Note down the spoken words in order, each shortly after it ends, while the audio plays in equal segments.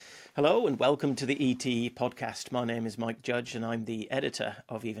Hello and welcome to the ET podcast. My name is Mike Judge and I'm the editor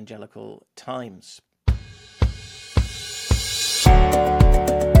of Evangelical Times.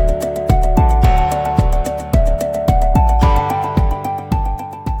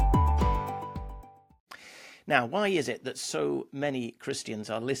 Now, why is it that so many Christians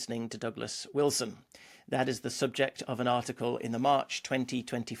are listening to Douglas Wilson? That is the subject of an article in the March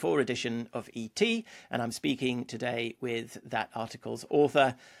 2024 edition of ET, and I'm speaking today with that article's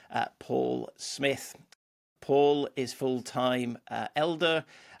author, Paul Smith. Paul is full-time elder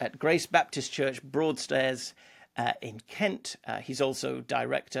at Grace Baptist Church, Broadstairs, in Kent. He's also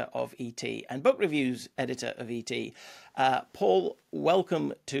director of ET and book reviews editor of ET. Paul,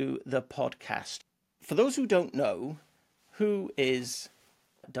 welcome to the podcast. For those who don't know, who is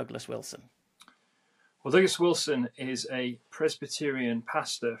Douglas Wilson? Well, Douglas Wilson is a Presbyterian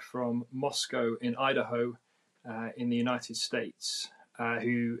pastor from Moscow in Idaho in the United States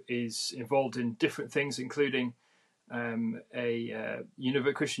who is involved in different things, including a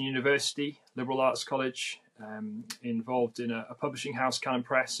Christian university, liberal arts college, involved in a publishing house, Canon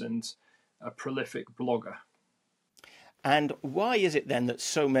Press, and a prolific blogger. And why is it then that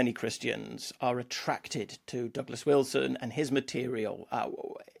so many Christians are attracted to Douglas Wilson and his material?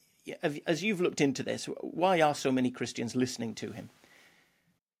 As you've looked into this, why are so many Christians listening to him?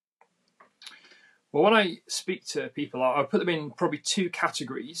 Well, when I speak to people, I put them in probably two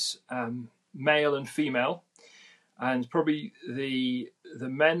categories, male and female. And probably the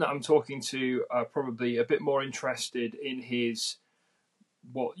men that I'm talking to are probably a bit more interested in his,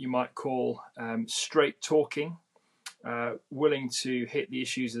 what you might call straight talking, willing to hit the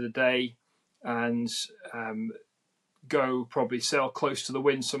issues of the day and probably sail close to the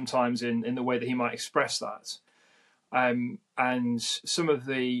wind sometimes in the way that he might express that. And some of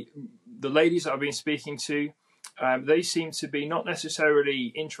the ladies that I've been speaking to, they seem to be not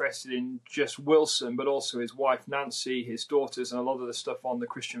necessarily interested in just Wilson, but also his wife Nancy, his daughters, and a lot of the stuff on the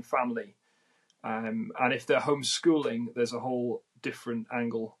Christian family. And if they're homeschooling, there's a whole different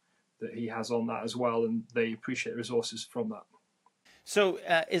angle that he has on that as well, and they appreciate the resources from that. So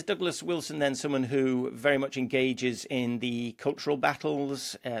is Douglas Wilson then someone who very much engages in the cultural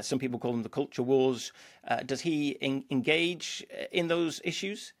battles? Some people call them the culture wars. Does he engage in those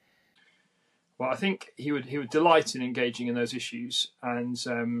issues? Well, I think he would delight in engaging in those issues. And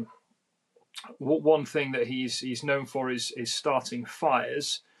one thing that he's known for is starting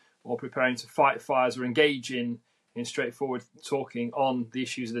fires or preparing to fight fires or engage in straightforward talking on the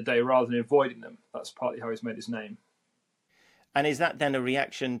issues of the day rather than avoiding them. That's partly how he's made his name. And is that then a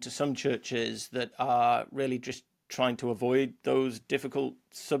reaction to some churches that are really just trying to avoid those difficult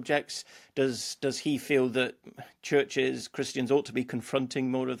subjects? Does he feel that churches, Christians, ought to be confronting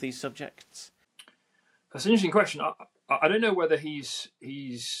more of these subjects? That's an interesting question. I don't know whether he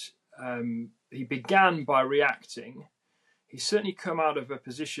began by reacting. He's certainly come out of a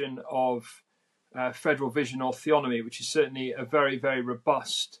position of federal vision or theonomy, which is certainly a very, very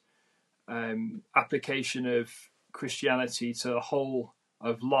robust application of Christianity to the whole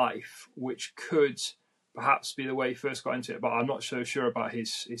of life, which could perhaps be the way he first got into it, but I'm not so sure about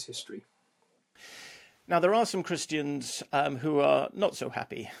his history. Now, there are some Christians who are not so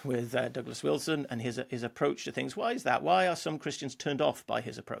happy with Douglas Wilson and his approach to things. Why is that? Why are some Christians turned off by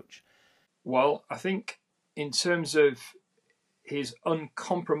his approach? Well, I think in terms of his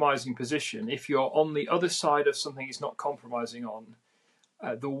uncompromising position, if you're on the other side of something he's not compromising on,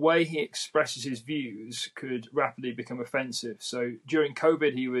 the way he expresses his views could rapidly become offensive. So during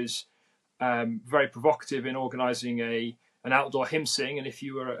COVID, he was very provocative in organising an outdoor hymn sing, and if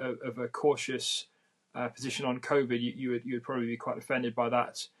you were of a cautious position on COVID, you would probably be quite offended by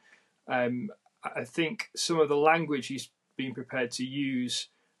that. I think some of the language he's been prepared to use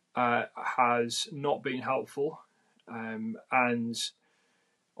has not been helpful, and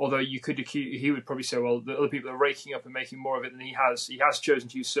although he would probably say, well, the other people are raking up and making more of it than he has. He has chosen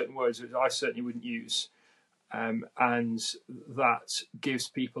to use certain words that I certainly wouldn't use. And that gives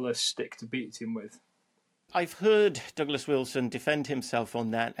people a stick to beat him with. I've heard Douglas Wilson defend himself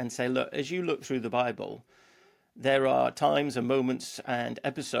on that and say, look, as you look through the Bible, there are times and moments and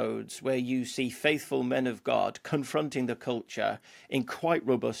episodes where you see faithful men of God confronting the culture in quite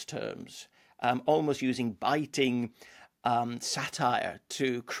robust terms, almost using biting satire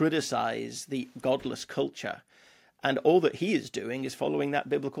to criticize the godless culture. And all that he is doing is following that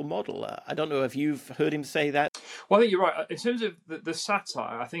biblical model. I don't know if you've heard him say that. Well, I think you're right. In terms of the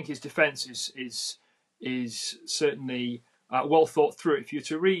satire, I think his defense is certainly well thought through. If you're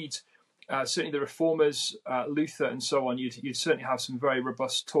to read certainly the Reformers, Luther and so on, you'd certainly have some very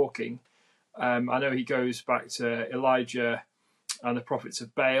robust talking. I know he goes back to Elijah and the prophets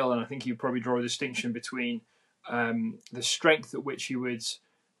of Baal. And I think he'd probably draw a distinction between the strength at which he would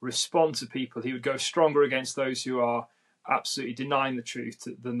respond to people. He would go stronger against those who are absolutely denying the truth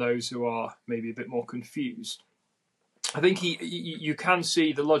than those who are maybe a bit more confused. I think you can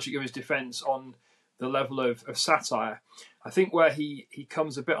see the logic of his defense on the level of satire. I think where he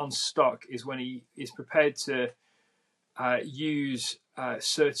comes a bit unstuck is when he is prepared to use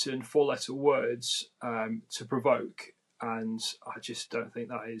certain four-letter words to provoke, and I just don't think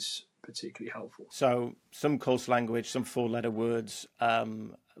that is particularly helpful. So some coarse language, some four-letter words,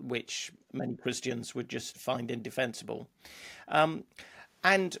 which many Christians would just find indefensible.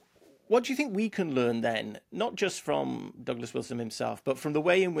 And what do you think we can learn then, not just from Douglas Wilson himself, but from the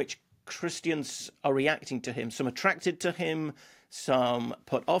way in which Christians are reacting to him, some attracted to him, some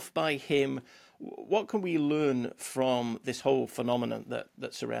put off by him? What can we learn from this whole phenomenon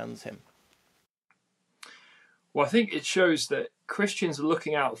that surrounds him? Well, I think it shows that Christians are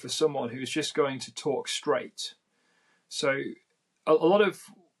looking out for someone who's just going to talk straight. So a lot of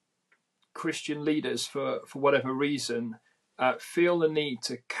Christian leaders, for whatever reason, feel the need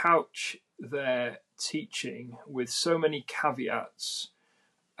to couch their teaching with so many caveats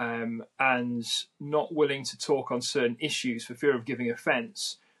and not willing to talk on certain issues for fear of giving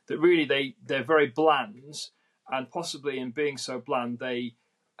offence, that really they're very bland, and possibly in being so bland, they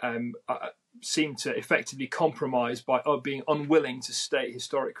seem to effectively compromise by being unwilling to state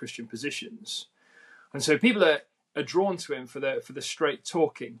historic Christian positions. And so people are drawn to him for the straight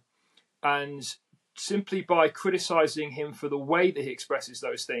talking, and simply by criticising him for the way that he expresses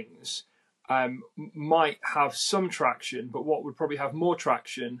those things might have some traction, but what would probably have more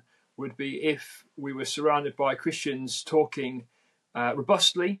traction would be if we were surrounded by Christians talking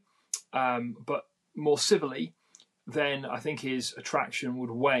robustly, but more civilly. Then I think his attraction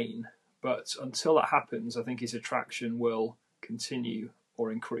would wane. But until that happens, I think his attraction will continue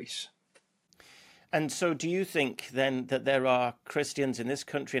or increase. And so do you think then that there are Christians in this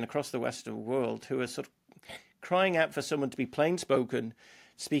country and across the Western world who are sort of crying out for someone to be plain spoken,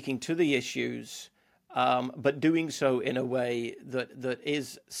 speaking to the issues, but doing so in a way that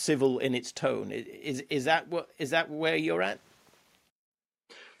is civil in its tone? Is that where you're at?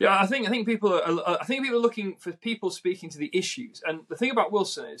 Yeah, I think people are looking for people speaking to the issues. And the thing about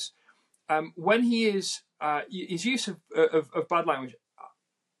Wilson is, when he is his use of bad language,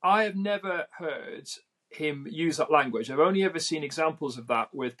 I have never heard him use that language. I've only ever seen examples of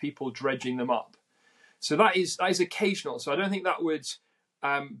that with people dredging them up. So that is occasional. So I don't think that would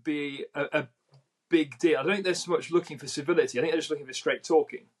be a big deal. I don't think they're so much looking for civility. I think they're just looking for straight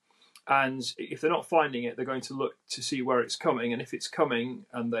talking. And if they're not finding it, they're going to look to see where it's coming. And if it's coming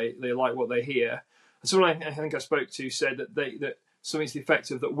and they like what they hear. And someone I think I spoke to said that something to the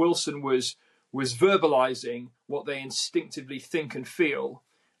effect of that Wilson was verbalizing what they instinctively think and feel,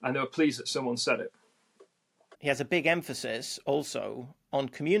 and they were pleased that someone said it. He has a big emphasis also on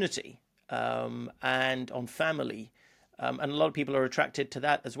community and on family, and a lot of people are attracted to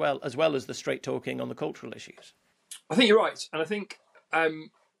that as well as the straight talking on the cultural issues. I think you're right, and I think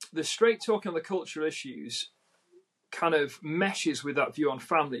the straight talking on the cultural issues kind of meshes with that view on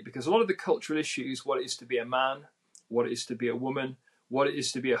family, because a lot of the cultural issues, what it is to be a man, what it is to be a woman, what it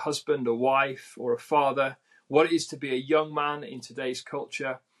is to be a husband, a wife, or a father, what it is to be a young man in today's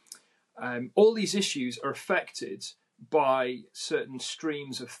culture. All these issues are affected by certain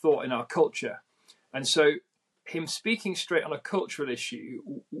streams of thought in our culture. And so him speaking straight on a cultural issue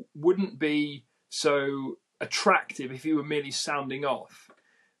wouldn't be so attractive if he were merely sounding off.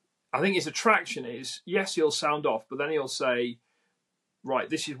 I think his attraction is, yes, he'll sound off, but then he'll say, right,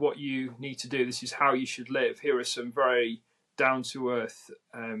 this is what you need to do. This is how you should live. Here are some very down-to-earth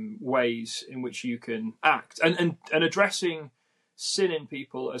ways in which you can act. And addressing sin in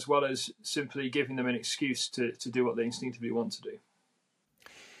people as well as simply giving them an excuse to do what they instinctively want to do.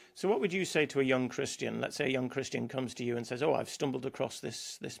 So what would you say to a young Christian? Let's say a young Christian comes to you and says, I've stumbled across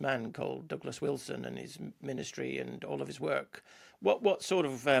this man called Douglas Wilson and his ministry and all of his work. What sort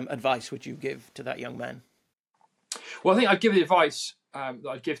of advice would you give to that young man? Well, I think I'd give the advice that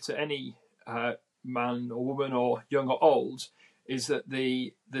I'd give to any man or woman or young or old, is that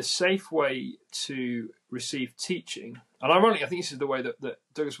the safe way to receive teaching, and ironically I think this is the way that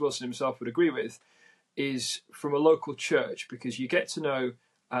Douglas Wilson himself would agree with, is from a local church, because you get to know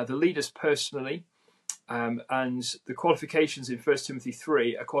the leaders personally, and the qualifications in 1 Timothy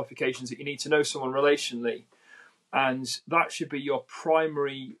 3 are qualifications that you need to know someone relationally, and that should be your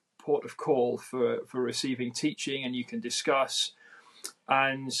primary port of call for receiving teaching, and you can discuss.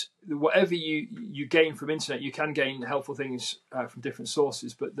 And whatever you gain from internet, you can gain helpful things from different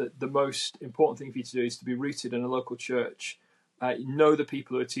sources, but the most important thing for you to do is to be rooted in a local church know the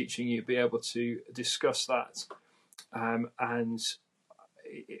people who are teaching you, be able to discuss that, and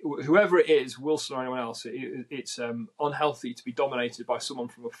whoever it is, Wilson or anyone else, it's unhealthy to be dominated by someone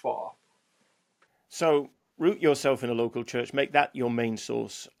from afar. So root yourself in a local church, make that your main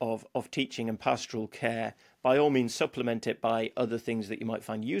source of teaching and pastoral care. By all means, supplement it by other things that you might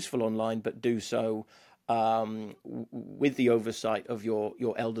find useful online, but do so with the oversight of your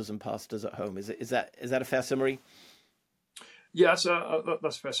elders and pastors at home. Is that a fair summary? Yeah, that's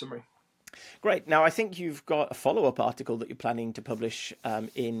a fair summary. Great. Now, I think you've got a follow-up article that you're planning to publish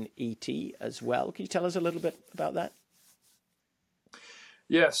in ET as well. Can you tell us a little bit about that?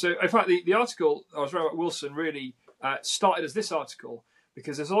 Yeah, so in fact, the article I was writing about Wilson really started as this article,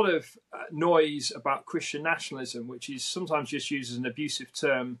 because there's a lot of noise about Christian nationalism, which is sometimes just used as an abusive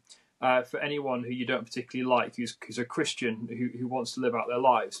term for anyone who you don't particularly like, who's a Christian who wants to live out their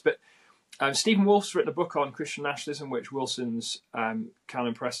lives. But Stephen Wolf's written a book on Christian nationalism, which Wilson's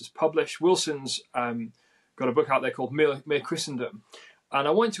Canon Press has published. Wilson's got a book out there called Mere Christendom. And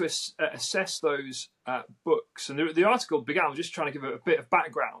I wanted to assess those books. And the article began with just trying to give a bit of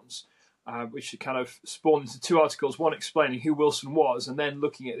background, which kind of spawned into two articles, one explaining who Wilson was, and then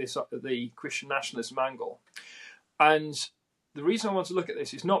looking at the Christian nationalism angle. And the reason I want to look at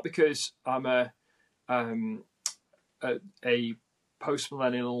this is not because I'm a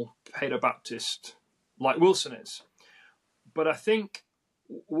post-millennial paedo-Baptist like Wilson is, but I think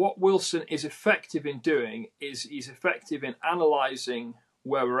what Wilson is effective in doing is he's effective in analysing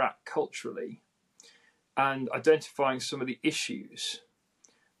where we're at culturally and identifying some of the issues.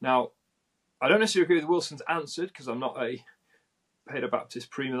 Now, I don't necessarily agree with Wilson's answer, because I'm not a paedo-Baptist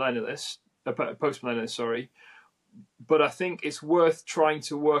post-millennialist, sorry, but I think it's worth trying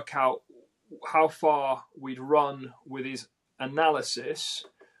to work out how far we'd run with his analysis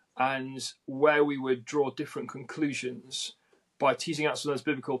and where we would draw different conclusions by teasing out some of those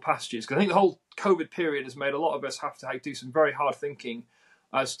biblical passages. Because I think the whole COVID period has made a lot of us have to do some very hard thinking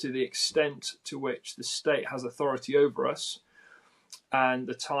as to the extent to which the state has authority over us, and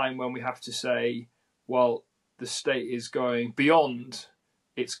the time when we have to say, well, the state is going beyond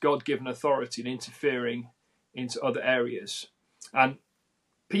its God-given authority and interfering into other areas. And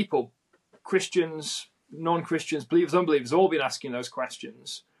people, Christians, non-Christians, believers, unbelievers, have all been asking those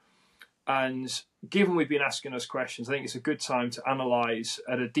questions. And given we've been asking those questions, I think it's a good time to analyse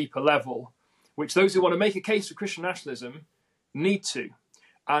at a deeper level, which those who want to make a case for Christian nationalism need to.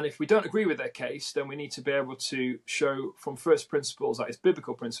 And if we don't agree with their case, then we need to be able to show from first principles, that is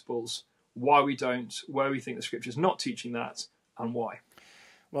biblical principles, why we don't, where we think the Scripture's not teaching that, and why.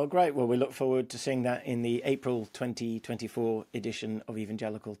 Well, great. Well, we look forward to seeing that in the April 2024 edition of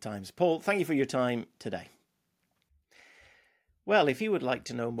Evangelical Times. Paul, thank you for your time today. Well, if you would like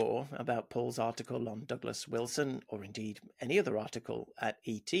to know more about Paul's article on Douglas Wilson, or indeed any other article at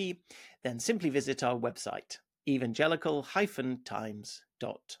ET, then simply visit our website,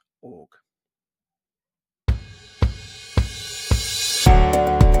 evangelical-times.org.